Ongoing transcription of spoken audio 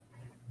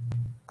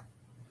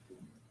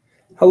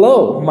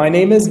Hello, my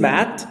name is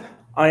Matt.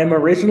 I am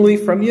originally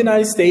from the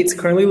United States,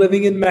 currently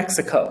living in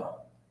Mexico.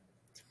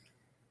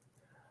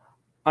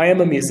 I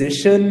am a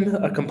musician,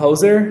 a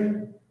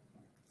composer.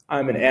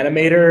 I'm an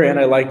animator, and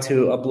I like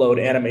to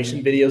upload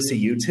animation videos to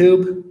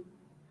YouTube.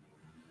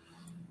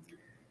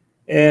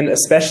 And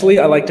especially,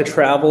 I like to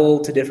travel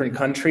to different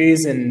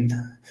countries and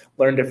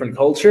learn different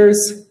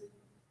cultures.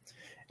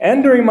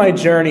 And during my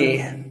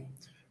journey,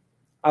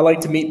 I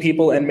like to meet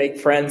people and make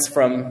friends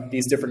from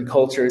these different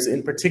cultures,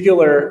 in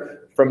particular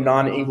from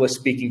non-English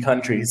speaking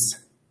countries.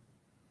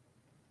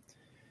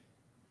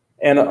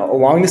 And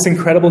along this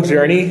incredible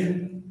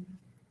journey,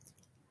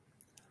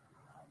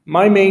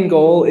 my main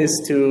goal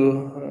is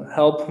to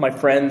help my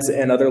friends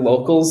and other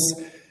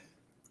locals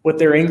with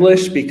their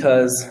English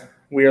because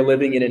we are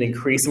living in an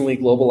increasingly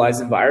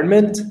globalized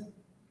environment.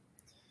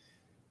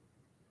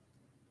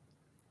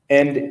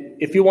 And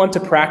if you want to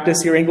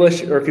practice your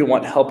English or if you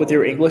want help with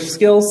your English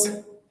skills,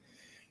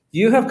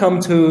 you have come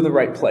to the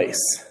right place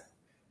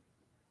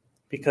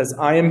because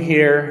I am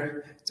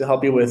here to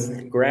help you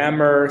with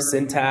grammar,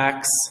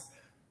 syntax,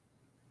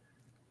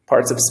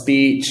 parts of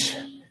speech,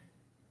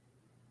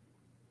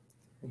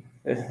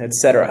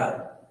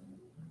 etc.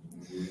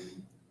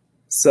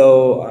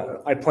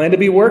 So I plan to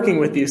be working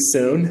with you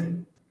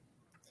soon.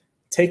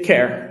 Take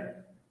care.